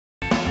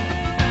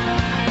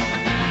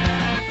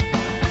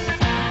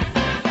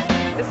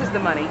the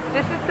money.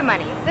 This is the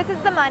money. This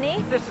is the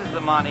money. This is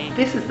the money.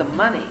 This is the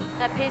money.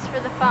 That pays for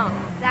the phone.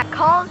 That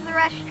calls the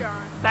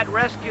restaurant. That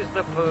rescues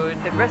the food.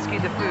 That rescue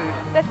the food.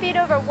 That feed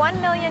over 1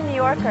 million New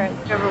Yorkers.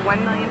 Over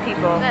 1 million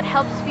people. That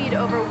helps feed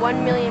over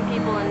 1 million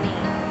people in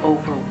need.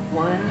 Over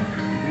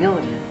 1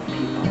 million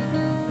people.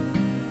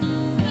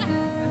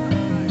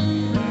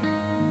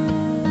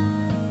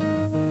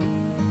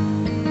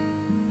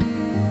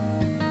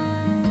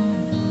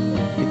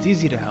 It's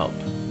easy to help.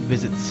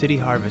 Visit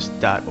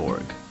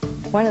cityharvest.org.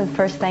 One of the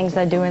first things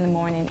I do in the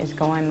morning is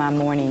go on my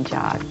morning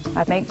jog.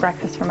 I make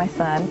breakfast for my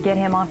son, get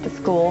him off to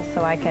school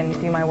so I can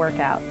do my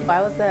workout.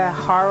 I was a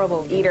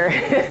horrible eater,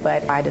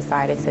 but I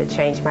decided to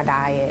change my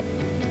diet.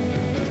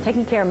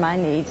 Taking care of my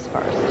needs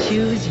first.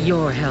 Choose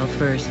your health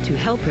first to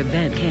help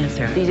prevent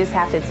cancer. You just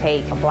have to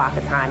take a block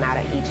of time out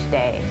of each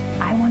day.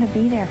 I want to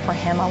be there for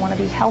him. I want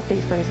to be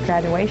healthy for his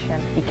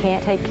graduation. You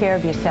can't take care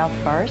of yourself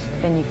first,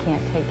 then you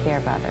can't take care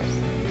of others.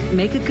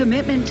 Make a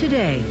commitment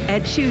today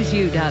at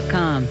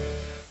chooseyou.com.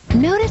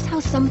 Notice how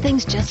some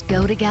things just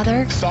go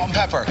together? Salt and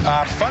pepper.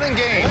 Fun and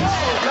games.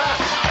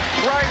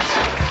 Right.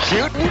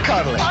 Cute and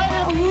cuddly. I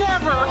have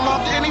never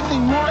loved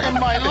anything more in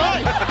my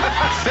life.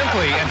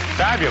 Simply and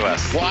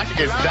fabulous. What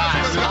is that?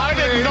 I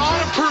did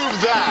not approve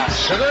that.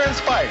 Sugar and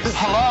spice.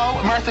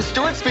 Hello, Martha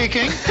Stewart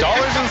speaking.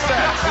 Dollars and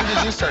cents. When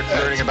did you start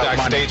learning about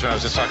money? Backstage when I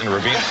was just talking to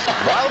Ravina.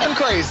 Wild and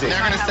crazy. They're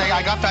going to say,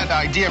 I got that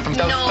idea from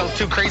those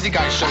two crazy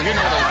guys show. You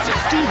know those two.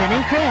 Stephen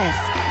and Chris.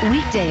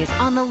 Weekdays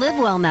on the Live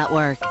Well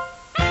Network.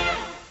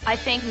 I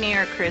think New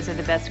York crews are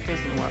the best crews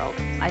in the world.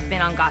 I've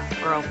been on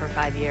Gossip Girl for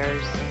 5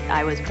 years.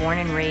 I was born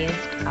and raised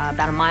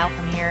about a mile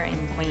from here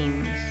in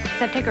Queens.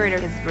 Set decorator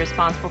is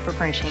responsible for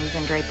furnishings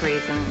and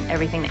draperies and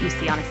everything that you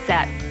see on a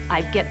set.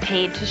 I get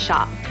paid to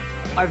shop.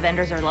 Our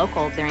vendors are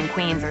local. They're in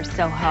Queens or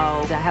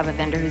Soho. I have a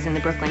vendor who's in the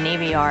Brooklyn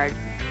Navy Yard.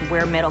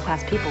 We're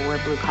middle-class people.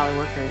 We're blue-collar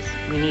workers.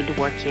 We need to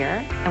work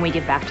here, and we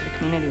give back to the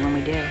community when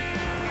we do.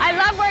 I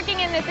love working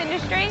in this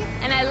industry,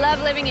 and I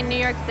love living in New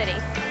York City.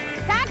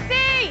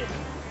 Taxi!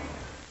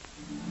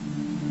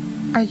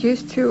 I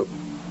used to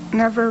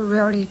never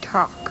really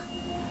talk,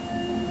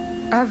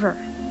 ever.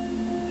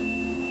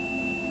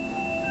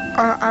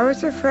 I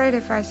was afraid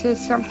if I said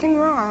something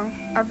wrong,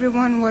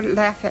 everyone would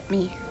laugh at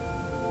me.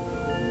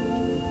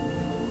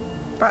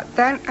 But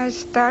then I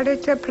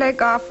started to play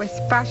golf with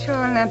Special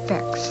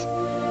Olympics.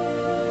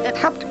 It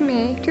helped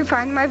me to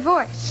find my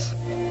voice.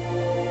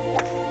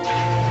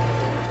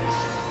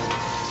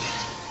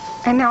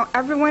 And now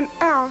everyone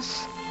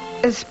else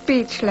is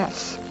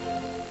speechless.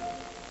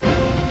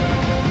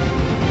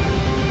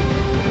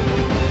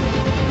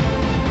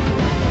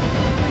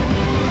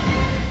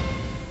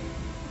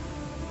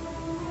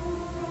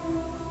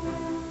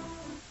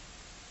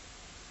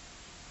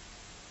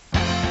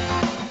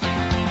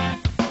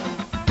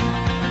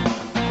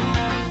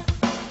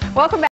 Welcome back.